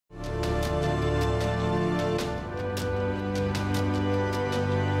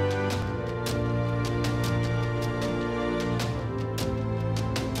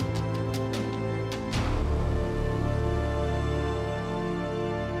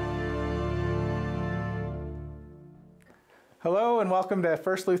Hello and welcome to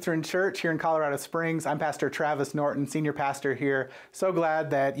First Lutheran Church here in Colorado Springs. I'm Pastor Travis Norton, senior pastor here. So glad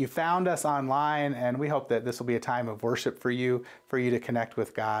that you found us online, and we hope that this will be a time of worship for you to connect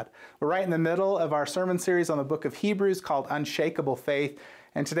with God. We're right in the middle of our sermon series on the book of Hebrews called Unshakable Faith,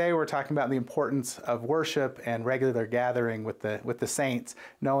 and today we're talking about the importance of worship and regular gathering with the saints,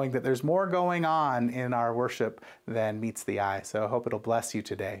 knowing that there's more going on in our worship than meets the eye. So I hope it'll bless you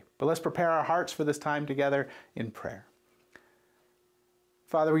today. But let's prepare our hearts for this time together in prayer.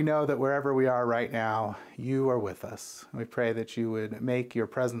 Father, we know that wherever we are right now, you are with us. We pray that you would make your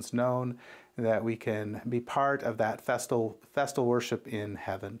presence known, that we can be part of that festal worship in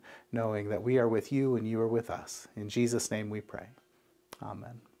heaven, knowing that we are with you and you are with us. In Jesus' name we pray.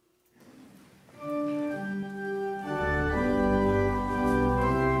 Amen.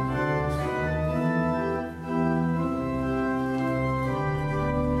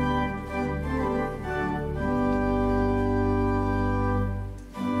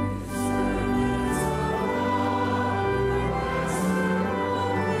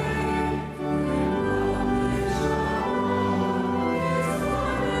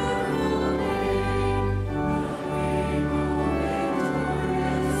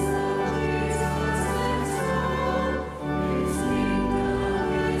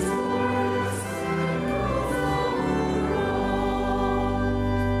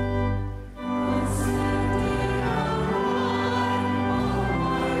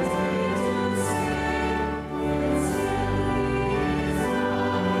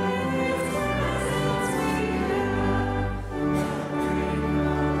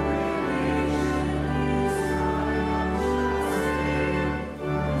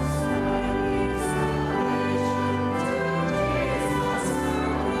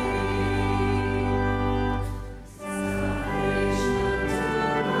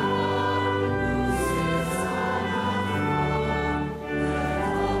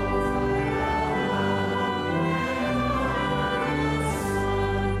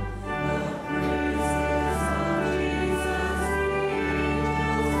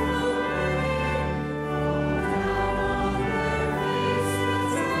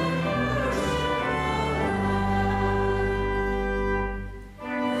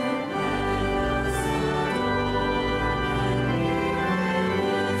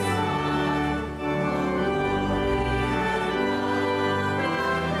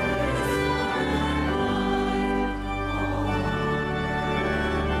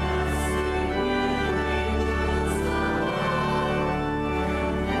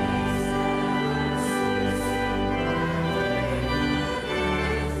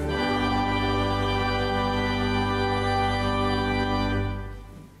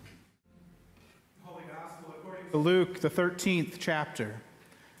 Luke, the 13th chapter.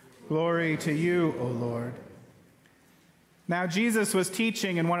 Glory to you, O Lord. Now Jesus was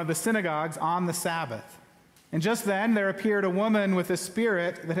teaching in one of the synagogues on the Sabbath. And just then there appeared a woman with a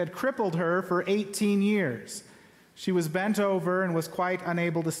spirit that had crippled her for 18 years. She was bent over and was quite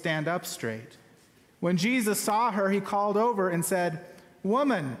unable to stand up straight. When Jesus saw her, he called over and said,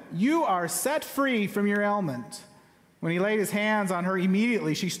 "Woman, you are set free from your ailment." When he laid his hands on her,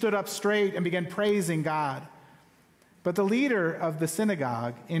 immediately she stood up straight and began praising God. But the leader of the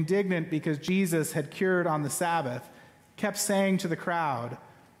synagogue, indignant because Jesus had cured on the Sabbath, kept saying to the crowd,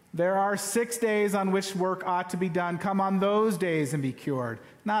 "There are 6 days on which work ought to be done. Come on those days and be cured,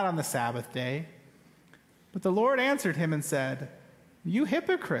 not on the Sabbath day." But the Lord answered him and said, "You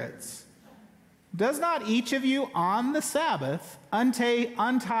hypocrites! Does not each of you on the Sabbath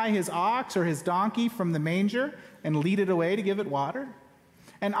untie his ox or his donkey from the manger and lead it away to give it water?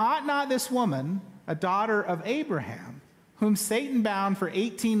 And ought not this woman, a daughter of Abraham, whom Satan bound for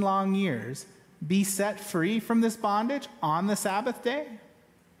 18 long years, be set free from this bondage on the Sabbath day?"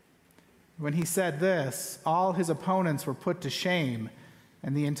 When he said this, all his opponents were put to shame,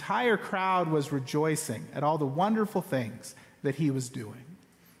 and the entire crowd was rejoicing at all the wonderful things that he was doing.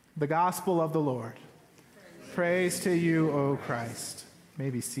 The gospel of the Lord. Praise to you, O Christ. You may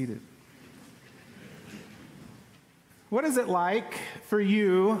be seated. What is it like for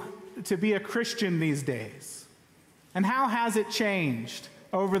you to be a Christian these days? And how has it changed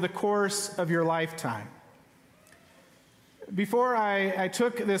over the course of your lifetime? Before I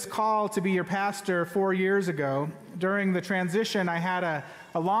took this call to be your pastor 4 years ago, during the transition, I had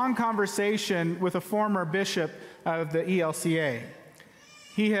a long conversation with a former bishop of the ELCA.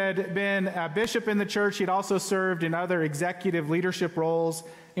 He had been a bishop in the church. He'd also served in other executive leadership roles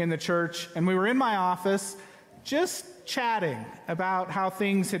in the church. And we were in my office just chatting about how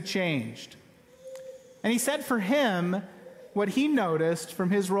things had changed. And he said for him, what he noticed from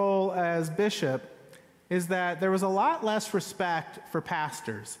his role as bishop is that there was a lot less respect for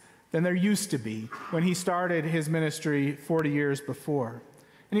pastors than there used to be when he started his ministry 40 years before.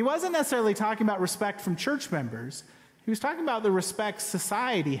 And he wasn't necessarily talking about respect from church members. He was talking about the respect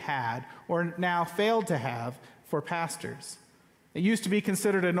society had, or now failed to have, for pastors. It used to be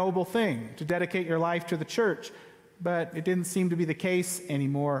considered a noble thing to dedicate your life to the church, but it didn't seem to be the case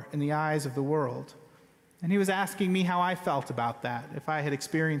anymore in the eyes of the world. And he was asking me how I felt about that, if I had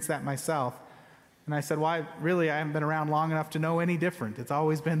experienced that myself. And I said, well, I haven't been around long enough to know any different. It's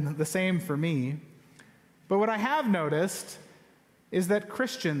always been the same for me. But what I have noticed is that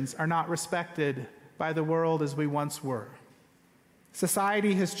Christians are not respected by the world as we once were.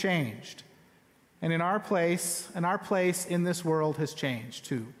 Society has changed. And our place in this world has changed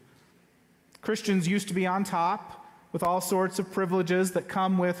too. Christians used to be on top with all sorts of privileges that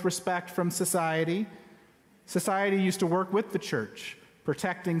come with respect from society. Society used to work with the church,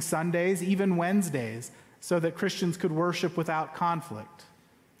 protecting Sundays, even Wednesdays, so that Christians could worship without conflict.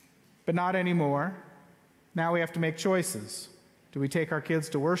 But not anymore. Now we have to make choices. Do we take our kids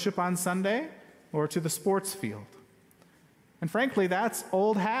to worship on Sunday or to the sports field? And frankly, that's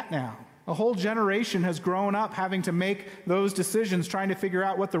old hat now. A whole generation has grown up having to make those decisions, trying to figure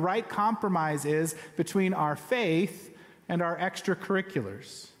out what the right compromise is between our faith and our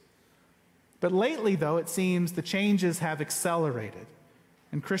extracurriculars. But lately, though, it seems the changes have accelerated,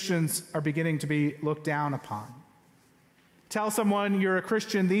 and Christians are beginning to be looked down upon. Tell someone you're a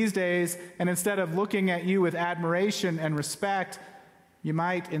Christian these days, and instead of looking at you with admiration and respect, you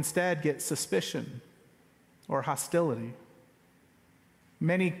might instead get suspicion or hostility.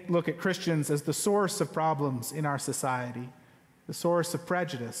 Many look at Christians as the source of problems in our society, the source of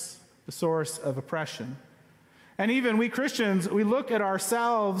prejudice, the source of oppression. And even we Christians, we look at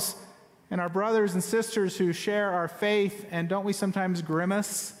ourselves and our brothers and sisters who share our faith, and don't we sometimes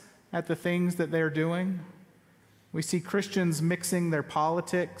grimace at the things that they're doing? We see Christians mixing their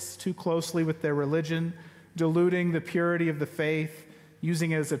politics too closely with their religion, diluting the purity of the faith,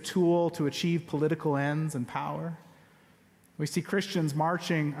 using it as a tool to achieve political ends and power. We see Christians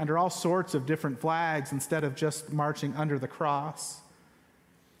marching under all sorts of different flags instead of just marching under the cross.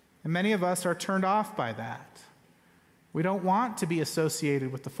 And many of us are turned off by that. We don't want to be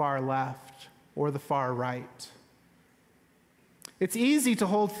associated with the far left or the far right. It's easy to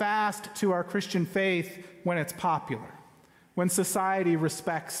hold fast to our Christian faith when it's popular, when society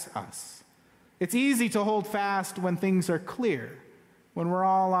respects us. It's easy to hold fast when things are clear, when we're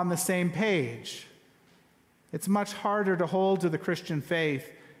all on the same page. It's much harder to hold to the Christian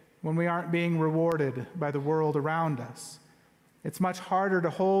faith when we aren't being rewarded by the world around us. It's much harder to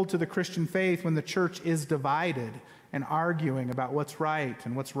hold to the Christian faith when the church is divided and arguing about what's right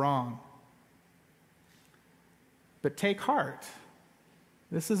and what's wrong. But take heart.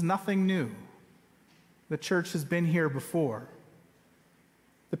 This is nothing new. The church has been here before.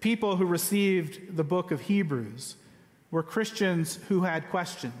 The people who received the book of Hebrews were Christians who had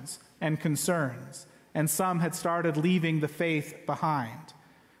questions and concerns, and some had started leaving the faith behind.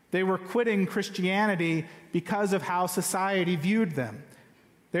 They were quitting Christianity because of how society viewed them.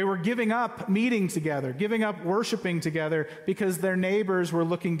 They were giving up meeting together, giving up worshiping together because their neighbors were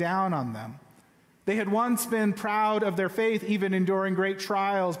looking down on them. They had once been proud of their faith, even enduring great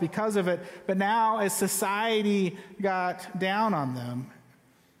trials because of it, but now as society got down on them,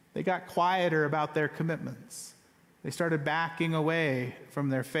 they got quieter about their commitments. They started backing away from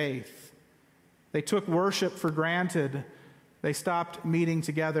their faith. They took worship for granted. They stopped meeting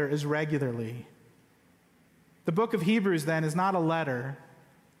together as regularly. The book of Hebrews, then, is not a letter.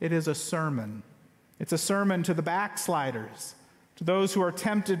 It is a sermon. It's a sermon to the backsliders, to those who are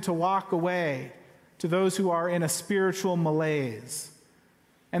tempted to walk away, to those who are in a spiritual malaise.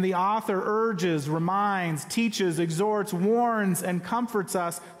 And the author urges, reminds, teaches, exhorts, warns, and comforts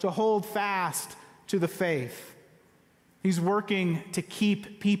us to hold fast to the faith. He's working to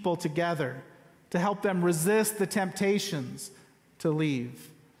keep people together, to help them resist the temptations to leave,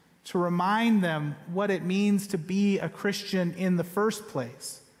 to remind them what it means to be a Christian in the first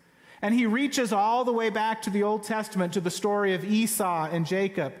place. And he reaches all the way back to the Old Testament, to the story of Esau and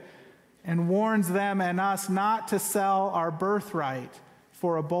Jacob, and warns them and us not to sell our birthright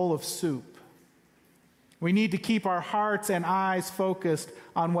for a bowl of soup. We need to keep our hearts and eyes focused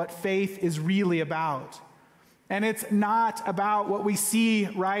on what faith is really about. And it's not about what we see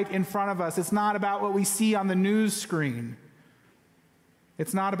right in front of us. It's not about what we see on the news screen.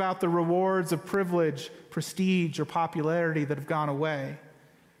 It's not about the rewards of privilege, prestige, or popularity that have gone away.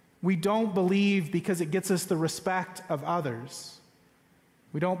 We don't believe because it gets us the respect of others.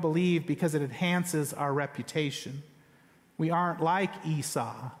 We don't believe because it enhances our reputation. We aren't like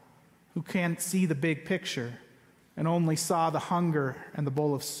Esau, who can't see the big picture and only saw the hunger and the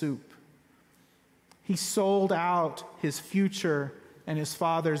bowl of soup. He sold out his future and his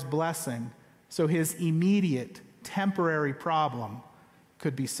Father's blessing so his immediate, temporary problem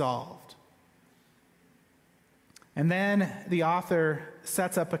could be solved. And then the author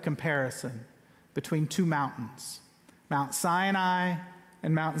sets up a comparison between two mountains, Mount Sinai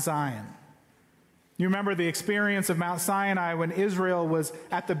and Mount Zion. You remember the experience of Mount Sinai when Israel was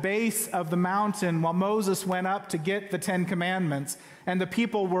at the base of the mountain while Moses went up to get the Ten Commandments, and the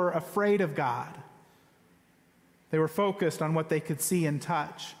people were afraid of God. They were focused on what they could see and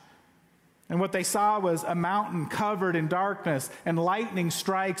touch. And what they saw was a mountain covered in darkness, and lightning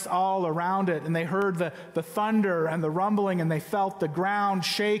strikes all around it, and they heard the thunder and the rumbling, and they felt the ground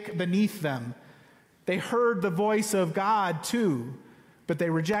shake beneath them. They heard the voice of God too, but they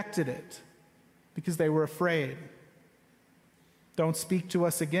rejected it because they were afraid. Don't speak to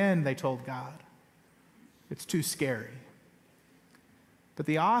us again, they told God. It's too scary. But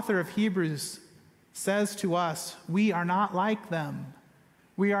the author of Hebrews says to us, we are not like them.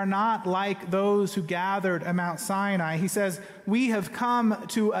 We are not like those who gathered at Mount Sinai. He says, we have come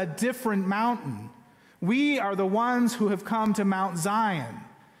to a different mountain. We are the ones who have come to Mount Zion.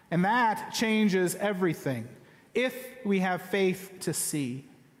 And that changes everything if we have faith to see.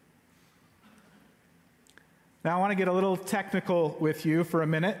 Now, I want to get a little technical with you for a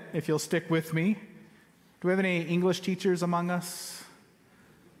minute, if you'll stick with me. Do we have any English teachers among us?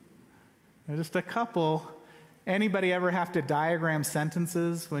 Just a couple. Anybody ever have to diagram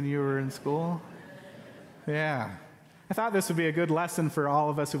sentences when you were in school? Yeah. I thought this would be a good lesson for all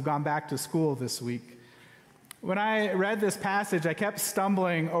of us who've gone back to school this week. When I read this passage, I kept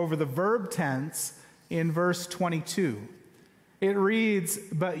stumbling over the verb tense in verse 22. It reads,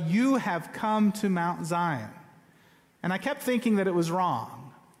 but you have come to Mount Zion. And I kept thinking that it was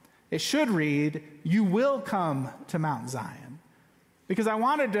wrong. It should read, you will come to Mount Zion. Because I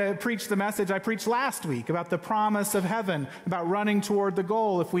wanted to preach the message I preached last week about the promise of heaven, about running toward the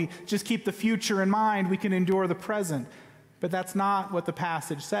goal. If we just keep the future in mind, we can endure the present. But that's not what the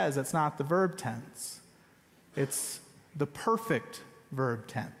passage says. That's not the verb tense. It's the perfect verb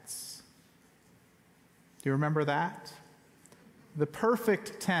tense. Do you remember that? The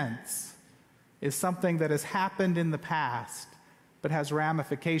perfect tense is something that has happened in the past, but has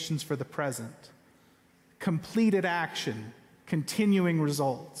ramifications for the present. Completed action, continuing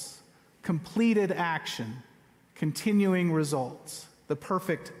results. Completed action, continuing results. The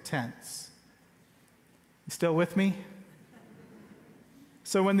perfect tense. You still with me?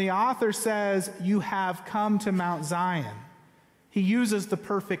 So when the author says, you have come to Mount Zion, he uses the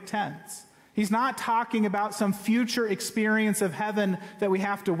perfect tense. He's not talking about some future experience of heaven that we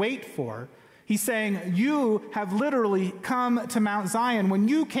have to wait for. He's saying, you have literally come to Mount Zion. When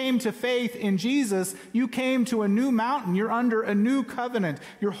you came to faith in Jesus, you came to a new mountain. You're under a new covenant.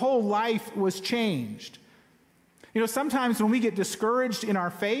 Your whole life was changed. You know, sometimes when we get discouraged in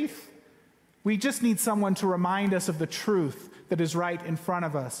our faith, we just need someone to remind us of the truth that is right in front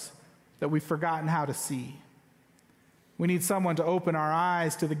of us that we've forgotten how to see. We need someone to open our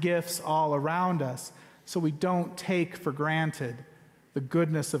eyes to the gifts all around us so we don't take for granted the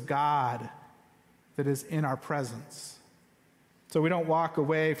goodness of God that is in our presence. So we don't walk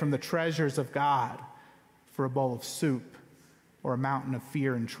away from the treasures of God for a bowl of soup or a mountain of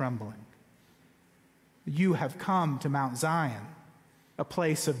fear and trembling. You have come to Mount Zion, a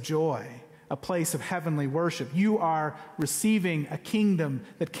place of joy, a place of heavenly worship. You are receiving a kingdom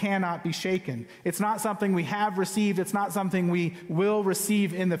that cannot be shaken. It's not something we have received. It's not something we will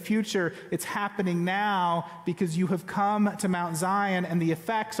receive in the future. It's happening now because you have come to Mount Zion and the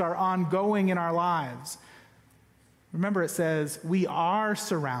effects are ongoing in our lives. Remember, it says, we are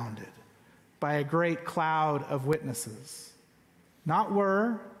surrounded by a great cloud of witnesses. Not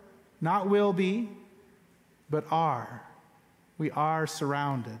were, not will be, but are. We are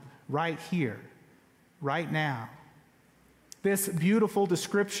surrounded. Right here, right now. This beautiful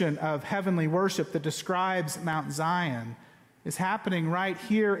description of heavenly worship that describes Mount Zion is happening right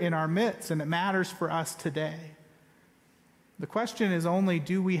here in our midst, and it matters for us today. The question is only,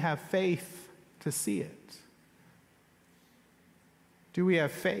 do we have faith to see it? Do we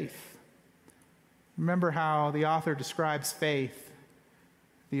have faith? Remember how the author describes faith,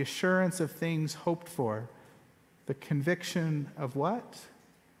 the assurance of things hoped for, the conviction of what?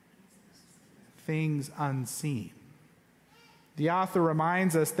 Things unseen. The author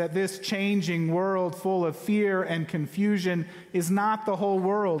reminds us that this changing world full of fear and confusion is not the whole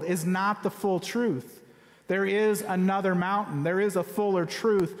world, is not the full truth. There is another mountain. There is a fuller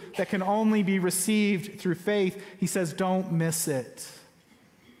truth that can only be received through faith. He says, don't miss it.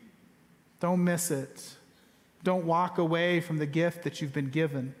 Don't miss it. Don't walk away from the gift that you've been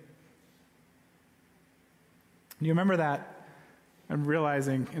given. Do you remember that? I'm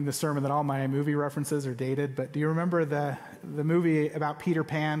realizing in the sermon that all my movie references are dated, but do you remember the movie about Peter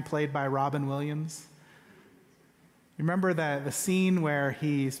Pan played by Robin Williams? You remember the scene where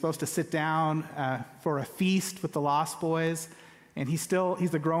he's supposed to sit down for a feast with the Lost Boys, and he's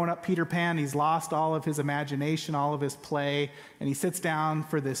the grown-up Peter Pan. He's lost all of his imagination, all of his play, and he sits down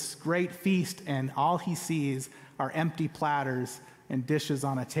for this great feast, and all he sees are empty platters and dishes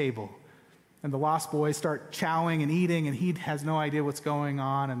on a table. And the Lost Boys start chowing and eating, and he has no idea what's going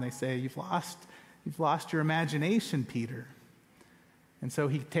on, and they say, You've lost your imagination, Peter. And so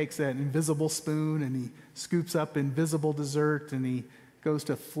he takes an invisible spoon, and he scoops up invisible dessert, and he goes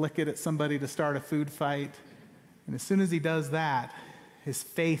to flick it at somebody to start a food fight. And as soon as he does that, his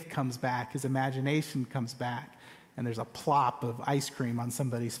faith comes back, his imagination comes back, and there's a plop of ice cream on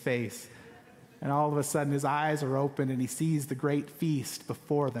somebody's face. And all of a sudden his eyes are open, and he sees the great feast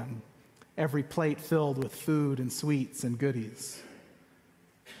before them. Every plate filled with food and sweets and goodies.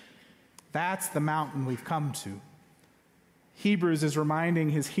 That's the mountain we've come to. Hebrews is reminding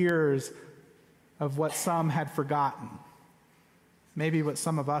his hearers of what some had forgotten. Maybe what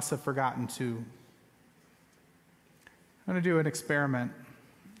some of us have forgotten too. I'm going to do an experiment.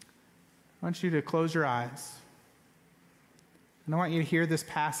 I want you to close your eyes. And I want you to hear this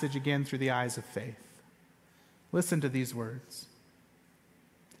passage again through the eyes of faith. Listen to these words.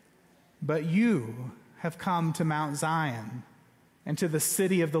 But you have come to Mount Zion and to the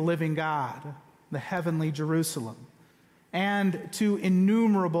city of the living God, the heavenly Jerusalem, and to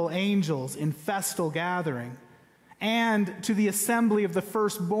innumerable angels in festal gathering, and to the assembly of the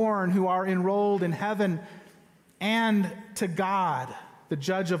firstborn who are enrolled in heaven, and to God, the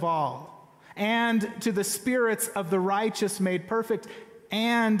judge of all, and to the spirits of the righteous made perfect,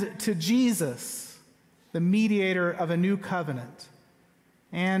 and to Jesus, the mediator of a new covenant,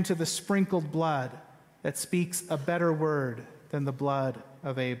 and to the sprinkled blood that speaks a better word than the blood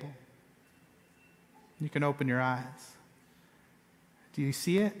of Abel. You can open your eyes. Do you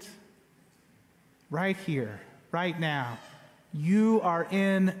see it? Right here, right now, you are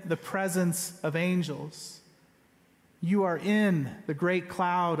in the presence of angels. You are in the great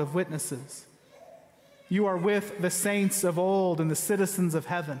cloud of witnesses. You are with the saints of old and the citizens of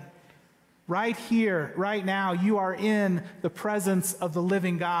heaven. Right here, right now, you are in the presence of the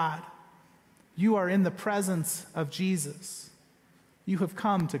living God. You are in the presence of Jesus. You have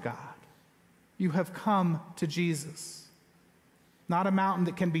come to God. You have come to Jesus. Not a mountain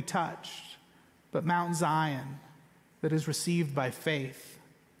that can be touched, but Mount Zion that is received by faith.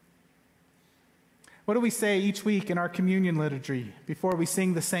 What do we say each week in our communion liturgy before we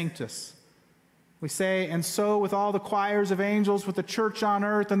sing the Sanctus? We say, and so with all the choirs of angels, with the church on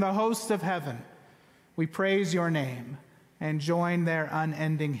earth and the hosts of heaven, we praise your name and join their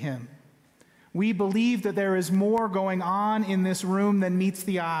unending hymn. We believe that there is more going on in this room than meets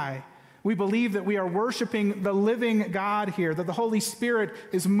the eye. We believe that we are worshiping the living God here, that the Holy Spirit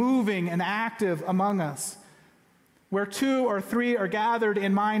is moving and active among us. Where 2 or 3 are gathered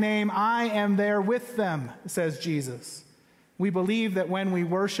in my name, I am there with them, says Jesus. We believe that when we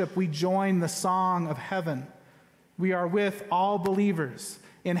worship, we join the song of heaven. We are with all believers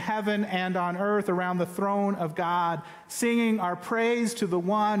in heaven and on earth around the throne of God, singing our praise to the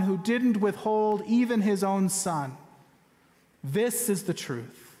one who didn't withhold even his own son. This is the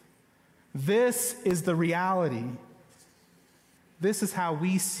truth. This is the reality. This is how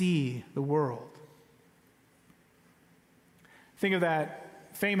we see the world. Think of that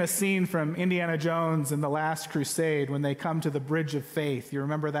famous scene from Indiana Jones in The Last Crusade when they come to the Bridge of Faith. You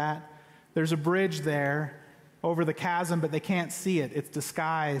remember that? There's a bridge there over the chasm, but they can't see it. It's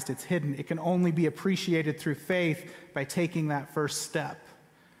disguised. It's hidden. It can only be appreciated through faith by taking that first step.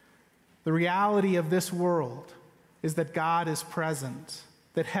 The reality of this world is that God is present,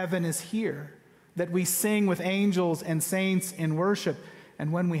 that heaven is here, that we sing with angels and saints in worship,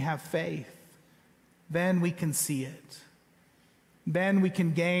 and when we have faith, then we can see it. Then we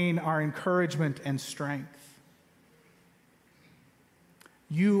can gain our encouragement and strength.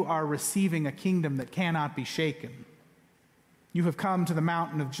 You are receiving a kingdom that cannot be shaken. You have come to the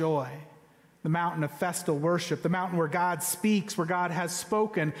mountain of joy, the mountain of festal worship, the mountain where God speaks, where God has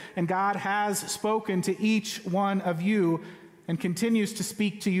spoken, and God has spoken to each one of you and continues to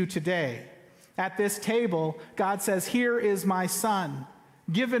speak to you today. At this table, God says, "Here is my son,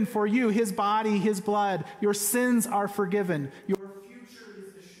 given for you, his body, his blood. Your sins are forgiven. Your future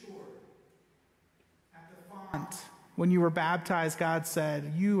is assured." At the font, when you were baptized, God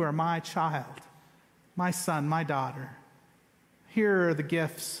said, "You are my child, my son, my daughter. Here are the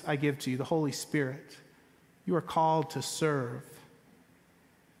gifts I give to you, the Holy Spirit. You are called to serve.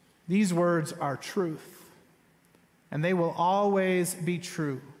 These words are truth, and they will always be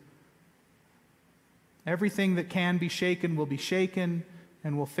true. Everything that can be shaken will be shaken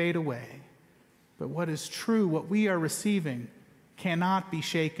and will fade away. But what is true, what we are receiving, cannot be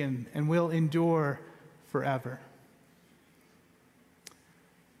shaken and will endure forever.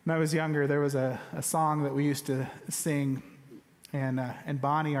 When I was younger, there was a song that we used to sing, and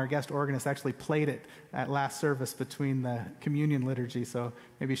Bonnie, our guest organist, actually played it at last service between the communion liturgy, so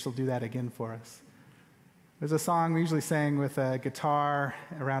maybe she'll do that again for us. There's a song we usually sang with a guitar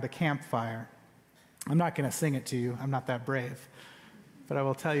around a campfire. I'm not going to sing it to you. I'm not that brave. But I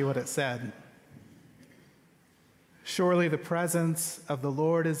will tell you what it said. Surely the presence of the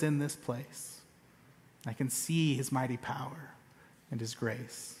Lord is in this place. I can see his mighty power and his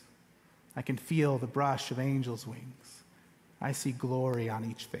grace. I can feel the brush of angels' wings. I see glory on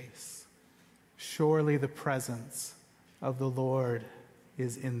each face. Surely the presence of the Lord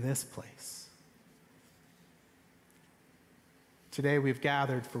is in this place. Today we've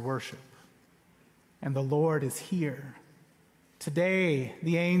gathered for worship, and the Lord is here. Today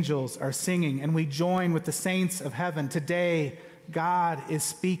the angels are singing, and we join with the saints of heaven. Today God is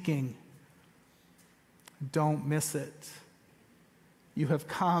speaking. Don't miss it. You have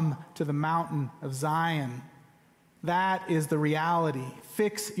come to the mountain of Zion. That is the reality.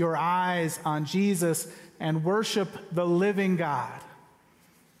 Fix your eyes on Jesus and worship the living God.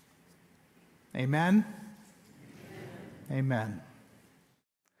 Amen? Amen.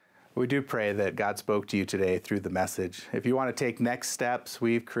 We do pray that God spoke to you today through the message. If you want to take next steps,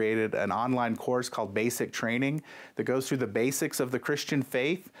 we've created an online course called Basic Training that goes through the basics of the Christian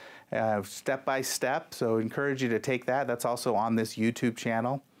faith, step by step. So I encourage you to take that. That's also on this YouTube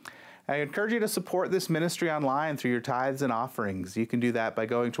channel. I encourage you to support this ministry online through your tithes and offerings. You can do that by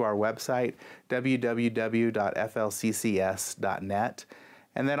going to our website, www.flccs.net.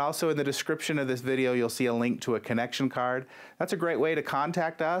 And then also in the description of this video, you'll see a link to a connection card. That's a great way to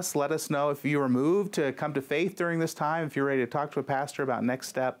contact us. Let us know if you were moved to come to faith during this time. If you're ready to talk to a pastor about next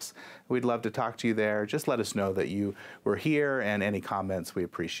steps, we'd love to talk to you there. Just let us know that you were here, and any comments, we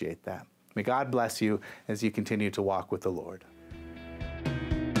appreciate that. May God bless you as you continue to walk with the Lord.